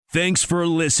Thanks for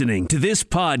listening to this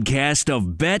podcast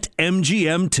of Bet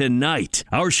MGM Tonight.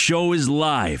 Our show is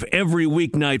live every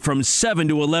weeknight from 7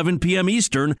 to 11 p.m.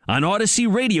 Eastern on Odyssey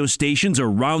radio stations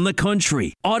around the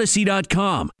country,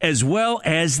 Odyssey.com, as well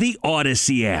as the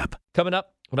Odyssey app. Coming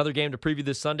up, another game to preview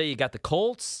this Sunday. You got the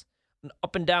Colts, an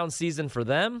up-and-down season for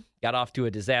them. Got off to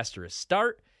a disastrous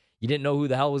start. You didn't know who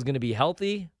the hell was going to be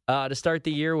healthy to start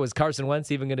the year. Was Carson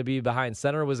Wentz even going to be behind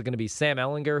center? Was it going to be Sam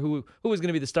Ehlinger, who was going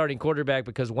to be the starting quarterback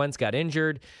because Wentz got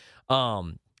injured?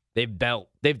 They've dealt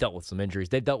with some injuries.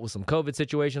 They've dealt with some COVID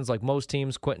situations like most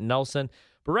teams, Quentin Nelson.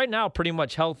 But right now, pretty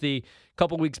much healthy. A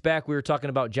couple weeks back, we were talking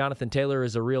about Jonathan Taylor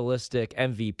as a realistic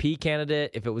MVP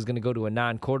candidate if it was going to go to a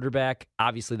non-quarterback.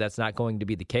 Obviously, that's not going to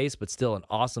be the case, but still an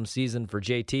awesome season for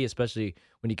JT, especially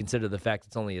when you consider the fact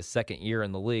it's only his second year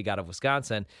in the league out of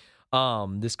Wisconsin.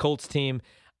 This Colts team,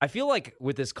 I feel like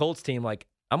with this Colts team, like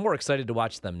I'm more excited to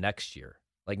watch them next year,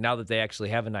 like now that they actually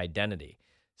have an identity.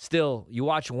 Still, you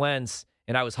watch Wentz,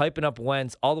 and I was hyping up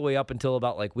Wentz all the way up until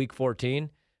about like week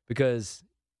 14 because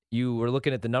you were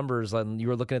looking at the numbers and you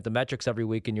were looking at the metrics every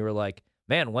week, and you were like,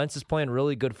 man, Wentz is playing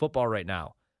really good football right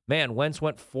now. Man, Wentz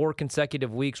went 4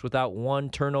 consecutive weeks without one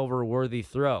turnover-worthy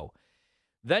throw.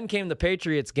 Then came the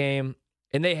Patriots game,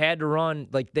 and they had to run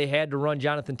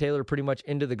Jonathan Taylor pretty much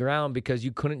into the ground because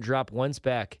you couldn't drop Wentz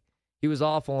back. He was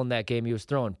awful in that game. He was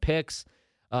throwing picks.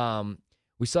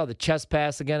 We saw the chest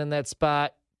pass again in that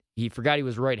spot. He forgot he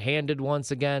was right-handed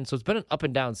once again. So it's been an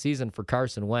up-and-down season for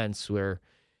Carson Wentz where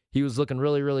he was looking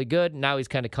really, really good. Now he's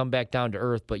kind of come back down to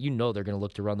earth, but you know they're going to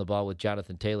look to run the ball with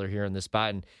Jonathan Taylor here in this spot,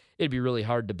 and it'd be really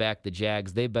hard to back the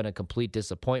Jags. They've been a complete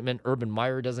disappointment. Urban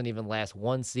Meyer doesn't even last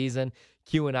one season.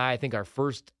 Q and I think our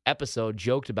first episode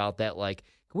joked about that, like,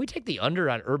 can we take the under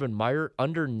on Urban Meyer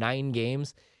under 9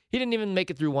 games? He didn't even make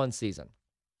it through one season.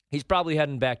 He's probably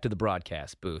heading back to the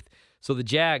broadcast booth. So the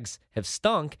Jags have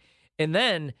stunk, and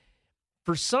then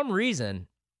for some reason,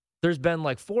 there's been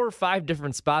like 4 or 5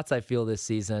 different spots I feel this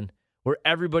season where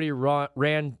everybody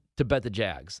ran to bet the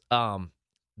Jags.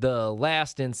 The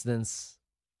last instance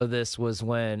of this was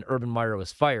when Urban Meyer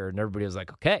was fired, and everybody was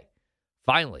like, okay,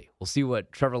 finally, we'll see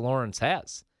what Trevor Lawrence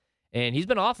has. And he's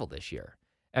been awful this year.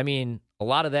 I mean, a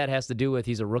lot of that has to do with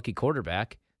he's a rookie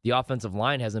quarterback. The offensive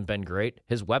line hasn't been great.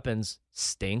 His weapons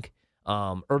stink.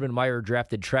 Urban Meyer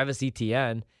drafted Travis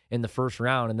Etienne in the first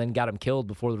round and then got him killed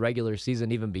before the regular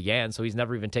season even began, so he's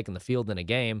never even taken the field in a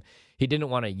game. He didn't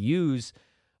want to use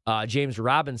James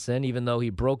Robinson, even though he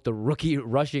broke the rookie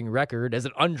rushing record as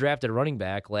an undrafted running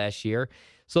back last year.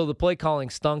 So the play calling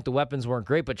stunk. The weapons weren't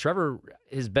great, but Trevor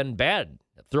has been bad,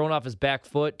 throwing off his back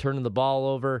foot, turning the ball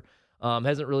over.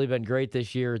 Hasn't really been great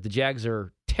this year. The Jags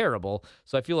are terrible,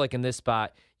 so I feel like in this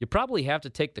spot, you probably have to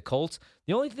take the Colts.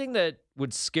 The only thing that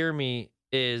would scare me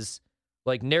is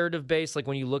like narrative-based, like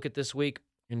when you look at this week,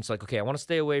 and it's like, okay, I want to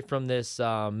stay away from this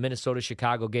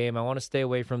Minnesota-Chicago game. I want to stay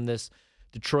away from this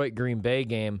Detroit-Green Bay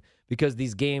game because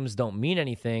these games don't mean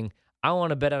anything. I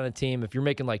want to bet on a team. If you're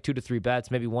making like 2 to 3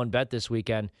 bets, maybe one bet this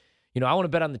weekend, I want to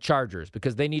bet on the Chargers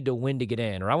because they need to win to get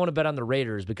in, or I want to bet on the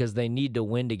Raiders because they need to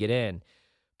win to get in.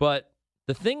 But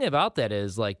the thing about that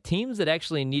is, like, teams that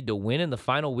actually need to win in the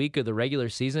final week of the regular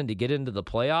season to get into the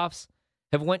playoffs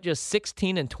have went just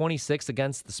 16-26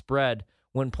 against the spread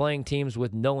when playing teams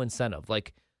with no incentive.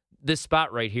 Like this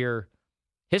spot right here,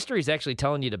 history is actually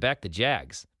telling you to back the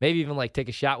Jags. Maybe even like take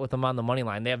a shot with them on the money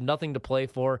line. They have nothing to play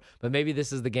for, but maybe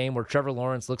this is the game where Trevor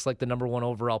Lawrence looks like the number 1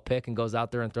 overall pick and goes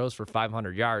out there and throws for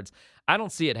 500 yards. I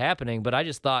don't see it happening, but I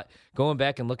just thought going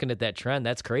back and looking at that trend,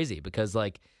 that's crazy because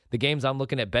like the games I'm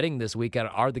looking at betting this weekend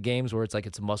are the games where it's like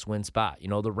it's a must-win spot.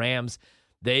 The Rams,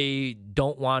 they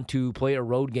don't want to play a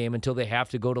road game until they have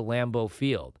to go to Lambeau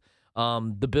Field.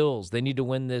 The Bills, they need to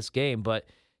win this game, but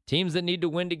teams that need to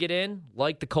win to get in,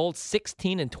 like the Colts,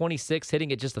 16-26,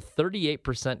 hitting at just a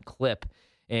 38% clip,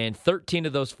 and 13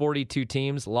 of those 42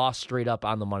 teams lost straight up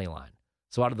on the money line.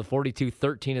 So out of the 42,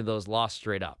 13 of those lost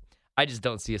straight up. I just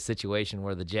don't see a situation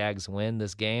where the Jags win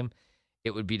this game.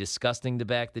 It would be disgusting to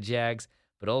back the Jags,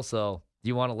 but also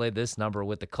you want to lay this number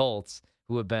with the Colts,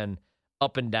 who have been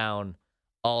up and down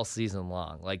all season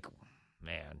long. Like,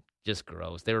 man, just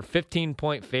gross. They were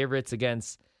 15-point favorites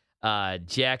against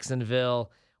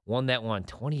Jacksonville. Won that one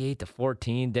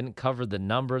 28-14. Didn't cover the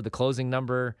number, the closing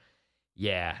number.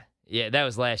 Yeah, that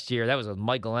was last year. That was with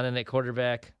Mike Glennon at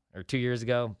quarterback, or 2 years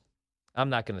ago. I'm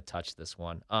not going to touch this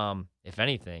one. If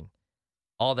anything,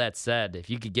 all that said, if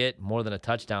you could get more than a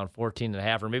touchdown,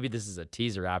 14.5, or maybe this is a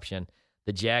teaser option,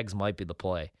 the Jags might be the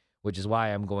play, which is why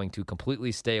I'm going to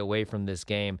completely stay away from this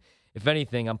game. If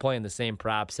anything, I'm playing the same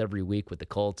props every week with the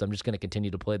Colts. I'm just going to continue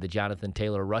to play the Jonathan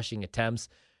Taylor rushing attempts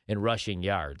and rushing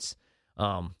yards.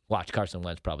 Watch Carson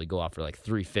Wentz probably go off for like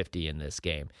 350 in this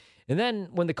game. And then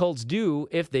when the Colts do,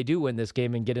 if they do win this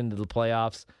game and get into the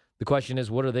playoffs, the question is,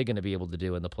 what are they going to be able to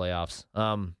do in the playoffs?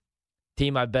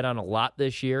 Team I've bet on a lot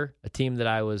this year, a team that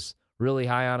I was really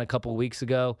high on a couple weeks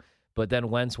ago, but then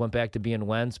Wentz went back to being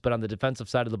Wentz. But on the defensive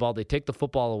side of the ball, they take the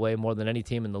football away more than any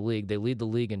team in the league. They lead the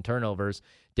league in turnovers.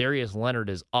 Darius Leonard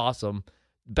is awesome,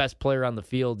 best player on the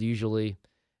field usually,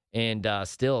 and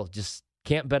still just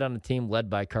can't bet on a team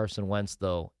led by Carson Wentz,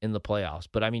 though, in the playoffs.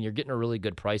 But, I mean, you're getting a really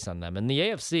good price on them. In the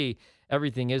AFC,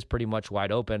 everything is pretty much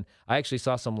wide open. I actually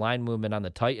saw some line movement on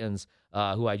the Titans,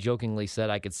 who I jokingly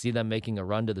said I could see them making a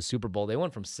run to the Super Bowl. They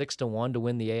went from 6-1 to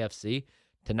win the AFC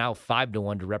to now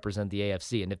 5-1 to represent the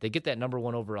AFC. And if they get that number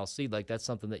one overall seed, like, that's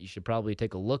something that you should probably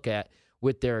take a look at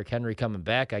with Derrick Henry coming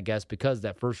back, I guess, because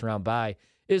that first-round bye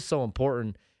is so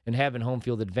important and having home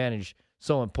field advantage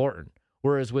so important.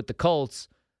 Whereas with the Colts,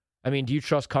 I mean, do you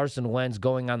trust Carson Wentz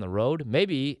going on the road?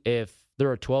 Maybe if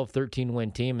they're a 12, 13-win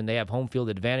team and they have home field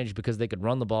advantage because they could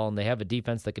run the ball and they have a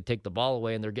defense that could take the ball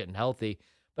away and they're getting healthy.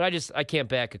 But I can't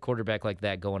back a quarterback like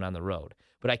that going on the road.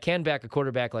 But I can back a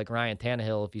quarterback like Ryan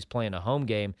Tannehill if he's playing a home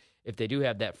game, if they do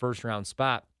have that first-round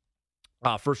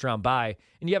bye.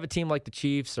 And you have a team like the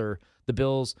Chiefs or the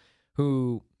Bills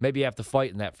who maybe have to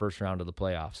fight in that first round of the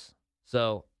playoffs.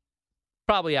 So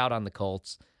probably out on the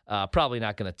Colts. Probably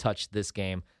not going to touch this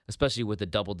game, especially with the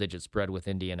double-digit spread with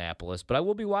Indianapolis. But I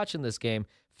will be watching this game.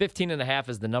 15.5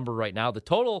 is the number right now. The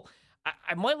total,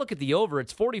 I might look at the over.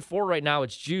 It's 44 right now.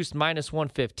 It's juiced minus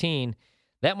 115.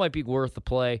 That might be worth the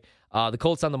play. The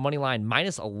Colts on the money line,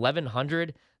 minus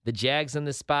 1,100. The Jags in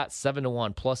this spot,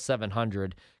 7-1, plus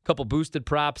 700. A couple boosted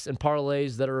props and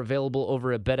parlays that are available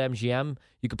over at BetMGM.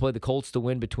 You can play the Colts to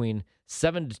win between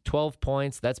 7 to 12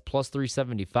 points. That's plus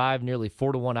 375, nearly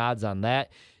 4-1 odds on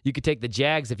that. You could take the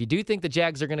Jags. If you do think the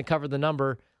Jags are going to cover the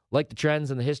number, like the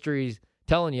trends and the history is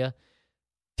telling you,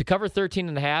 to cover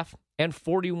 13.5 and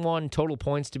 41 total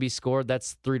points to be scored,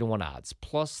 that's 3-1 odds.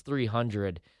 Plus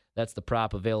 300, that's the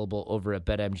prop available over at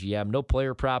BetMGM. No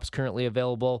player props currently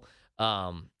available.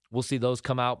 We'll see those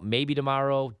come out maybe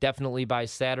tomorrow, definitely by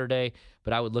Saturday,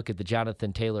 but I would look at the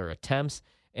Jonathan Taylor attempts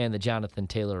and the Jonathan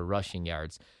Taylor rushing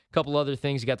yards. A couple other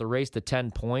things. You got the race to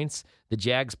 10 points. The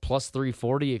Jags plus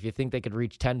 340 if you think they could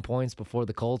reach 10 points before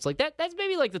the Colts. Like that's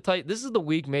maybe like the tight. This is the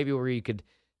week maybe where you could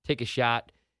take a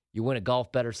shot. You win a golf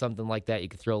bet or something like that. You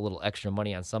could throw a little extra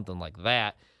money on something like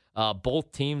that.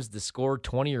 Both teams to score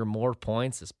 20 or more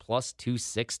points is plus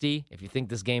 260. If you think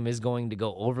this game is going to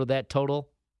go over that total,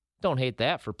 don't hate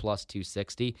that for plus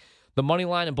 260. The money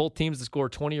line in both teams to score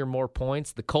 20 or more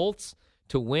points. The Colts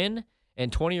to win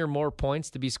and 20 or more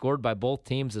points to be scored by both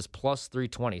teams is plus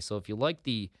 320. So if you like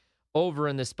the over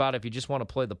in this spot, if you just want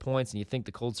to play the points and you think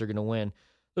the Colts are going to win,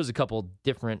 there's a couple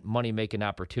different money-making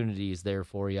opportunities there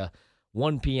for you.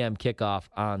 1 p.m. kickoff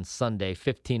on Sunday,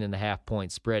 15.5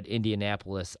 point spread.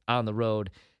 Indianapolis on the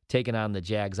road taking on the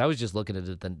Jags. I was just looking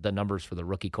at the numbers for the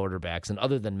rookie quarterbacks, and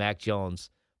other than Mac Jones,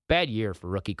 bad year for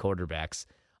rookie quarterbacks.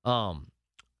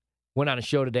 Went on a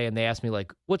show today and they asked me,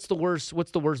 like, what's the worst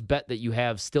bet that you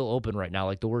have still open right now?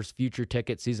 Like the worst future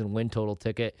ticket, season win total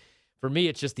ticket. For me,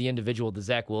 it's just the individual, the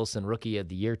Zach Wilson rookie of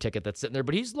the year ticket that's sitting there,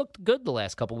 but he's looked good the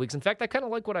last couple weeks. In fact, I kind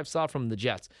of like what I've saw from the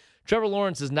Jets. Trevor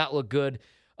Lawrence does not look good.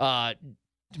 Trying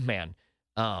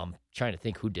to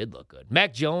think who did look good.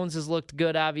 Mac Jones has looked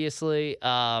good, obviously.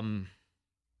 That's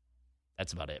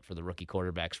about it for the rookie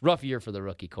quarterbacks. Rough year for the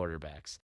rookie quarterbacks.